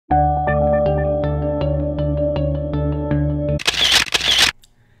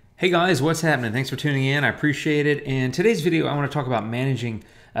Hey guys, what's happening? Thanks for tuning in. I appreciate it. In today's video, I want to talk about managing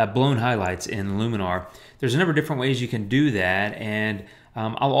blown highlights in Luminar. There's a number of different ways you can do that, and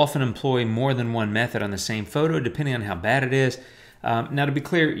I'll often employ more than one method on the same photo, depending on how bad it is. Now, to be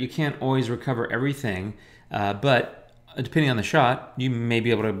clear, you can't always recover everything, but depending on the shot, you may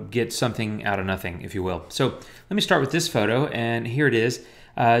be able to get something out of nothing, if you will. So let me start with this photo, and here it is.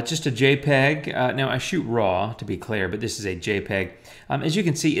 Just a JPEG. Now I shoot RAW to be clear, but this is a JPEG. As you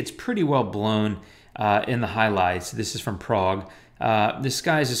can see, it's pretty well blown in the highlights. This is from Prague. The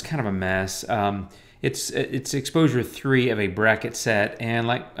skies is kind of a mess. It's exposure 3 of a bracket set, and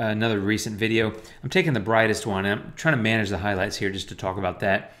like another recent video, I'm taking the brightest one. I'm trying to manage the highlights here just to talk about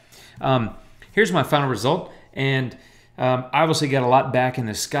that. Here's my final result, and I obviously got a lot back in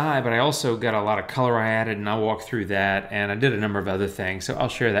the sky, but I also got a lot of color I added, and I'll walk through that, and I did a number of other things, so I'll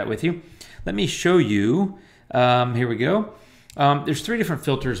share that with you. Let me show you. Here we go. There's 3 different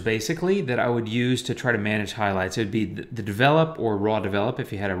filters, basically, that I would use to try to manage highlights. It would be the develop or raw develop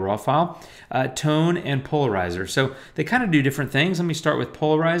if you had a raw file, tone, and polarizer. So they kind of do different things. Let me start with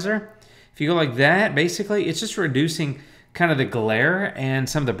polarizer. If you go like that, basically, it's just reducing kind of the glare and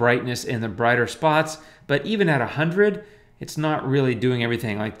some of the brightness in the brighter spots, but even at 100, it's not really doing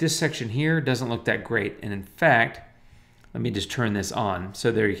everything. Like this section here doesn't look that great, and in fact, let me just turn this on. So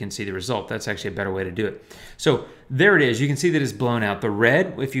there you can see the result. That's actually a better way to do it. So there it is. You can see that it's blown out. The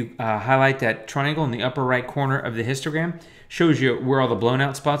red, if you highlight that triangle in the upper right corner of the histogram, shows you where all the blown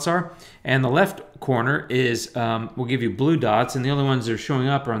out spots are. And the left corner is will give you blue dots, and the only ones that are showing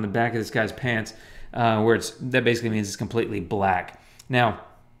up are on the back of this guy's pants, where that basically means it's completely black. Now,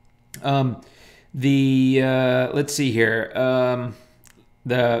 let's see here,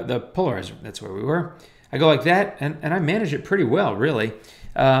 the polarizer, that's where we were. I go like that, and I manage it pretty well, really.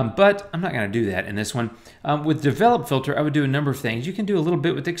 But I'm not going to do that in this one. With develop filter, I would do a number of things. You can do a little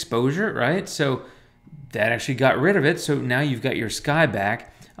bit with exposure, right? So that actually got rid of it, so now you've got your sky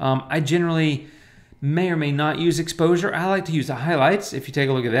back. I generally may or may not use exposure. I like to use the highlights. If you take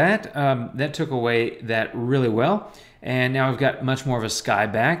a look at that, that took away that really well. And now I've got much more of a sky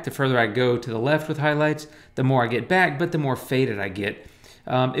back. The further I go to the left with highlights, the more I get back, but the more faded I get.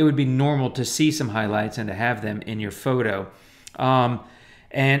 It would be normal to see some highlights and to have them in your photo.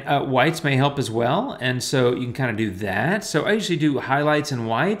 Whites may help as well, and so you can kind of do that. So I usually do highlights and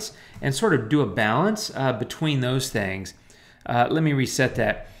whites and sort of do a balance between those things. Let me reset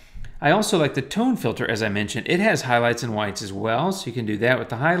that. I also like the tone filter, as I mentioned. It has highlights and whites as well, so you can do that with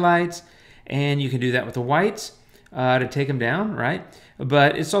the highlights, and you can do that with the whites to take them down, right?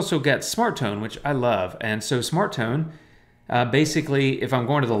 But it's also got smart tone, which I love. And so smart tone, basically, if I'm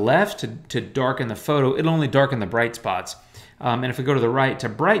going to the left to darken the photo, it'll only darken the bright spots. And if I go to the right to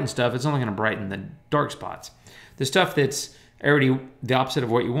brighten stuff, it's only going to brighten the dark spots. The stuff that's already the opposite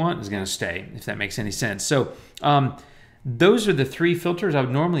of what you want is going to stay, if that makes any sense. So those are the 3 filters I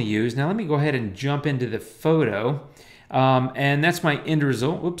would normally use. Now let me go ahead and jump into the photo. And that's my end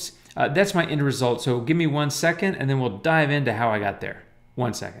result. Whoops. That's my end result. So give me 1 second, and then we'll dive into how I got there.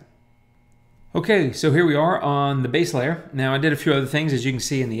 1 second. Okay, so here we are on the base layer. Now I did a few other things, as you can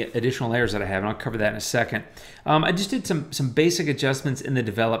see in the additional layers that I have, and I'll cover that in a second. I just did some basic adjustments in the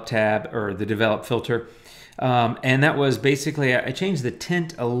develop tab, or the develop filter. And that was basically, I changed the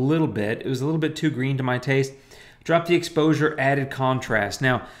tint a little bit. It was a little bit too green to my taste. Dropped the exposure, added contrast.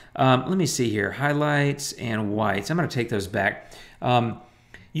 Now, let me see here, highlights and whites. I'm gonna take those back.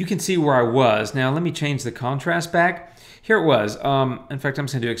 You can see where I was. Now let me change the contrast back. Here it was. In fact, I'm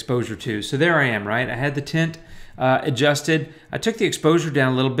just going to do exposure too. So there I am, right? I had the tint adjusted. I took the exposure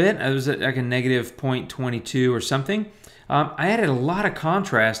down a little bit. I was at like a negative 0.22 or something. I added a lot of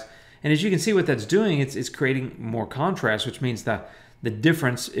contrast, and as you can see what that's doing, it's creating more contrast, which means the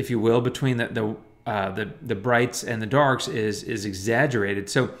difference, if you will, between the brights and the darks is exaggerated.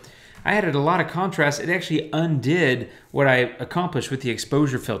 So I added a lot of contrast. It actually undid what I accomplished with the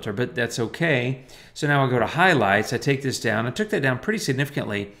exposure filter, but that's okay. So now I go to highlights. I take this down. I took that down pretty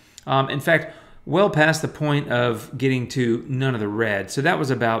significantly. In fact, well past the point of getting to none of the red. So that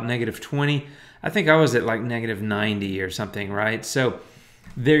was about negative 20. I think I was at like negative 90 or something, right? So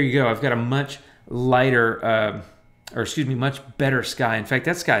there you go. I've got a much lighter, much better sky. In fact,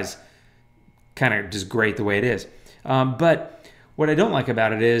 that sky's kind of just great the way it is. But what I don't like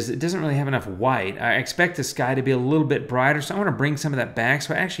about it is it doesn't really have enough white. I expect the sky to be a little bit brighter, so I want to bring some of that back.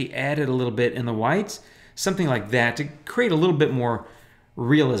 So I actually added a little bit in the whites, something like that, to create a little bit more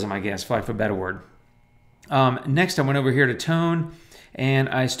realism, I guess, for lack of a better word. Next, I went over here to tone, and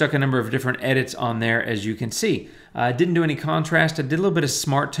I stuck a number of different edits on there, as you can see. I didn't do any contrast. I did a little bit of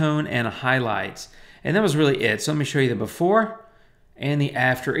smart tone and highlights, and that was really it. So let me show you the before and the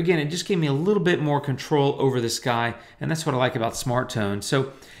after. Again, it just gave me a little bit more control over the sky, and that's what I like about Smart Tone.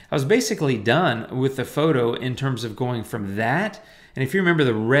 So I was basically done with the photo in terms of going from that. And if you remember,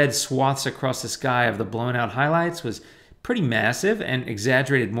 the red swaths across the sky of the blown out highlights was pretty massive and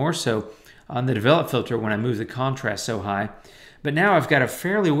exaggerated more so on the develop filter when I moved the contrast so high. But now I've got a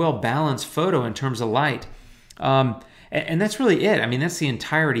fairly well balanced photo in terms of light. And that's really it. I mean, that's the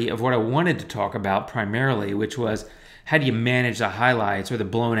entirety of what I wanted to talk about primarily, which was how do you manage the highlights or the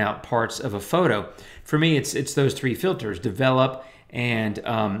blown out parts of a photo? For me, it's those three filters: develop and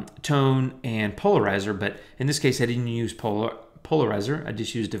tone and polarizer. But in this case, I didn't use polarizer. I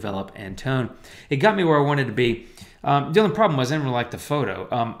just used develop and tone. It got me where I wanted to be. The only problem was I didn't really like the photo.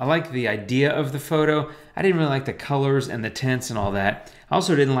 I liked the idea of the photo. I didn't really like the colors and the tints and all that. I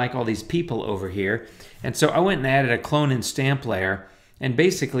also didn't like all these people over here. And so I went and added a clone and stamp layer. And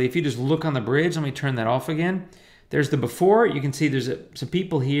basically, if you just look on the bridge, let me turn that off again. There's the before. You can see there's some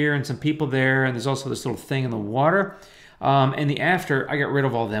people here and some people there. And there's also this little thing in the water. And the after, I got rid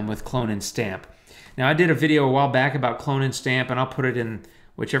of all them with clone and stamp. Now, I did a video a while back about clone and stamp, and I'll put it in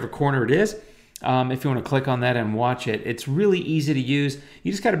whichever corner it is. If you want to click on that and watch it. It's really easy to use.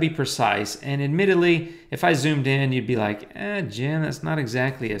 You just got to be precise. And admittedly, if I zoomed in, you'd be like, Jim, that's not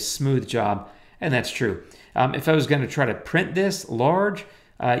exactly a smooth job. And that's true. If I was going to try to print this large,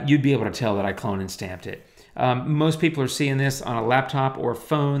 you'd be able to tell that I cloned and stamped it. Most people are seeing this on a laptop or a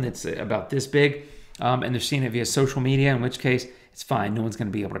phone that's about this big, and they're seeing it via social media, in which case it's fine. No one's going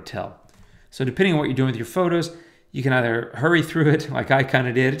to be able to tell. So depending on what you're doing with your photos, you can either hurry through it like I kind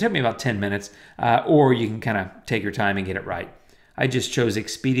of did. It took me about 10 minutes, or you can kind of take your time and get it right. I just chose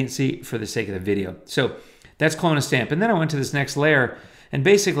expediency for the sake of the video. So that's clone and stamp. And then I went to this next layer, and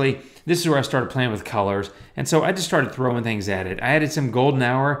basically this is where I started playing with colors. And so I just started throwing things at it. I added some golden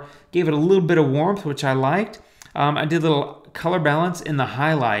hour, gave it a little bit of warmth, which I liked. I did a little color balance in the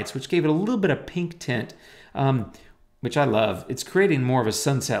highlights, which gave it a little bit of pink tint, which I love. It's creating more of a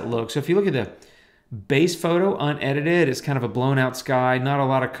sunset look. So if you look at the base photo, unedited, it's kind of a blown out sky, not a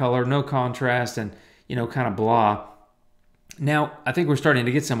lot of color, no contrast, and kind of blah. Now, I think we're starting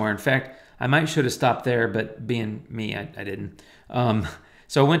to get somewhere. In fact, I might should have stopped there, but being me, I didn't.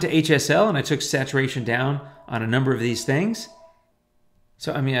 So I went to HSL and I took saturation down on a number of these things.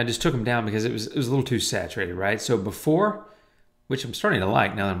 So, I mean, I just took them down because it was a little too saturated, right? So before, which I'm starting to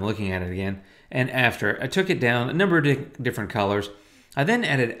like now that I'm looking at it again, and after, I took it down a number of different colors. I then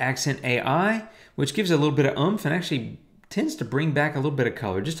added Accent AI, which gives a little bit of oomph and actually tends to bring back a little bit of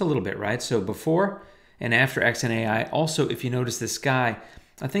color, just a little bit, right? So before and after Accent AI. Also, if you notice the sky,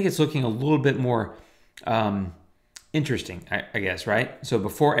 I think it's looking a little bit more interesting, I guess, right? So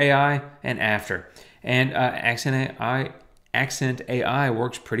before AI and after. And Accent AI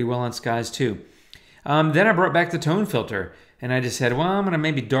works pretty well on skies too. Then I brought back the tone filter. And I just said, well, I'm going to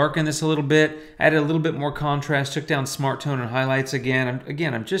maybe darken this a little bit, added a little bit more contrast, took down Smart Tone and highlights again.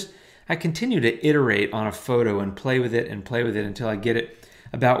 I continue to iterate on a photo and play with it until I get it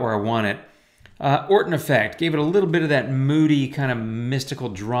about where I want it. Orton effect, gave it a little bit of that moody kind of mystical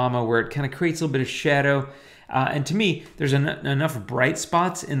drama where it kind of creates a little bit of shadow. And to me, there's enough bright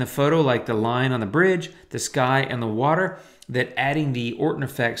spots in the photo, like the line on the bridge, the sky, and the water, that adding the Orton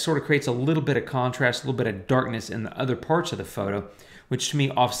effect sort of creates a little bit of contrast, a little bit of darkness in the other parts of the photo, which to me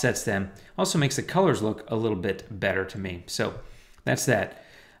offsets them. Also makes the colors look a little bit better to me. So that's that.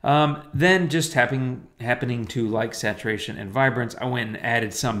 Then just happening to like saturation and vibrance, I went and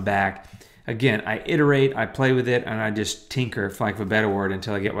added some back. Again, I iterate, I play with it, and I just tinker, for lack of a better word,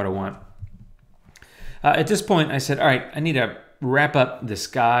 until I get what I want. At this point, I said, all right, I need to wrap up the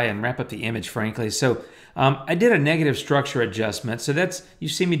sky and wrap up the image, frankly. So I did a negative structure adjustment. So that's,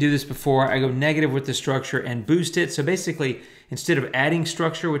 you've seen me do this before. I go negative with the structure and boost it. So basically, instead of adding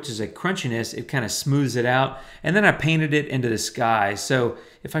structure, which is a crunchiness, it kind of smooths it out. And then I painted it into the sky. So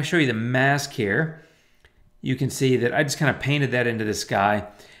if I show you the mask here, you can see that I just kind of painted that into the sky.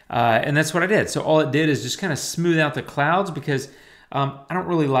 And that's what I did. So all it did is just kind of smooth out the clouds, because I don't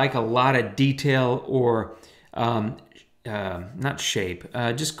really like a lot of detail or not shape,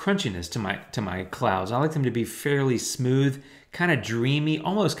 just crunchiness to my clouds. I like them to be fairly smooth, kind of dreamy,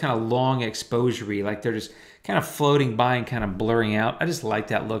 almost kind of long exposure-y, like they're just kind of floating by and kind of blurring out. I just like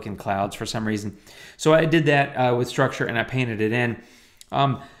that look in clouds for some reason. So I did that with structure and I painted it in.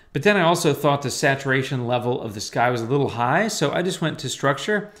 But then I also thought the saturation level of the sky was a little high, so I just went to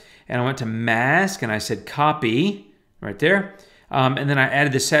structure and I went to mask and I said copy right there. And then I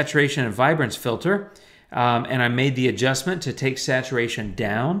added the saturation and vibrance filter. And I made the adjustment to take saturation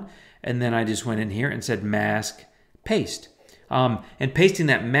down, and then I just went in here and said mask, paste. And pasting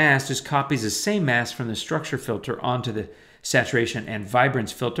that mask just copies the same mask from the structure filter onto the saturation and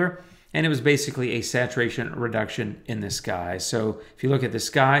vibrance filter. And it was basically a saturation reduction in the sky. So if you look at the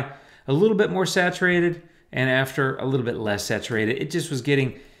sky, a little bit more saturated, and after a little bit less saturated. It just was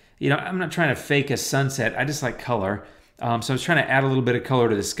getting, I'm not trying to fake a sunset. I just like color. So I was trying to add a little bit of color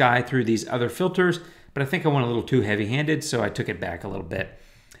to the sky through these other filters, but I think I went a little too heavy-handed, so I took it back a little bit.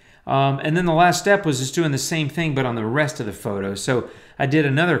 And then the last step was just doing the same thing, but on the rest of the photo. So I did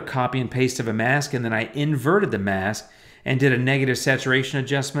another copy and paste of a mask, and then I inverted the mask and did a negative saturation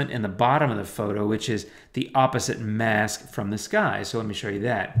adjustment in the bottom of the photo, which is the opposite mask from the sky. So let me show you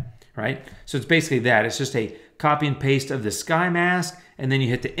that, right? So it's basically that. It's just a copy and paste of the sky mask, and then you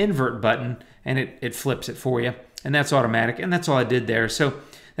hit the invert button, and it flips it for you. And that's automatic, and that's all I did there. So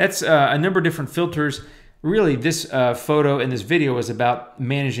that's a number of different filters. Really, this photo and this video was about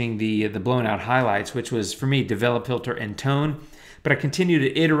managing the blown out highlights, which was, for me, develop, filter, and tone. But I continue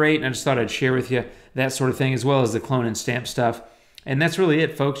to iterate, and I just thought I'd share with you that sort of thing, as well as the clone and stamp stuff. And that's really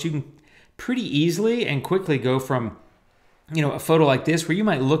it, folks. You can pretty easily and quickly go from, a photo like this, where you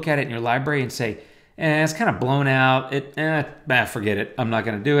might look at it in your library and say, it's kind of blown out. Forget it. I'm not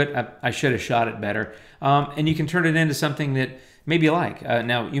going to do it. I should have shot it better. And you can turn it into something that maybe you like.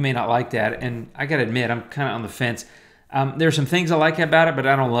 Now, you may not like that, and I got to admit, I'm kind of on the fence. There are some things I like about it, but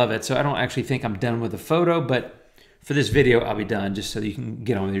I don't love it, so I don't actually think I'm done with the photo, but for this video, I'll be done, just so you can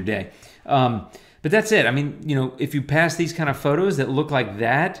get on with your day. But that's it. I mean, if you pass these kind of photos that look like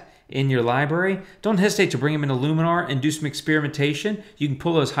that in your library, don't hesitate to bring them into Luminar and do some experimentation. You can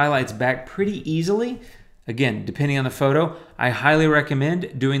pull those highlights back pretty easily. Again, depending on the photo, I highly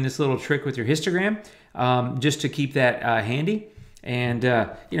recommend doing this little trick with your histogram, just to keep that handy. And,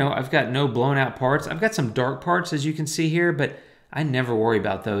 I've got no blown out parts. I've got some dark parts, as you can see here, but I never worry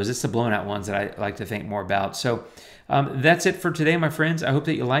about those. It's the blown out ones that I like to think more about. So that's it for today, my friends. I hope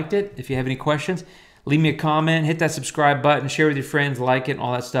that you liked it. If you have any questions, leave me a comment, hit that subscribe button, share with your friends, like it, and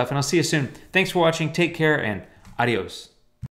all that stuff. And I'll see you soon. Thanks for watching. Take care, and adios.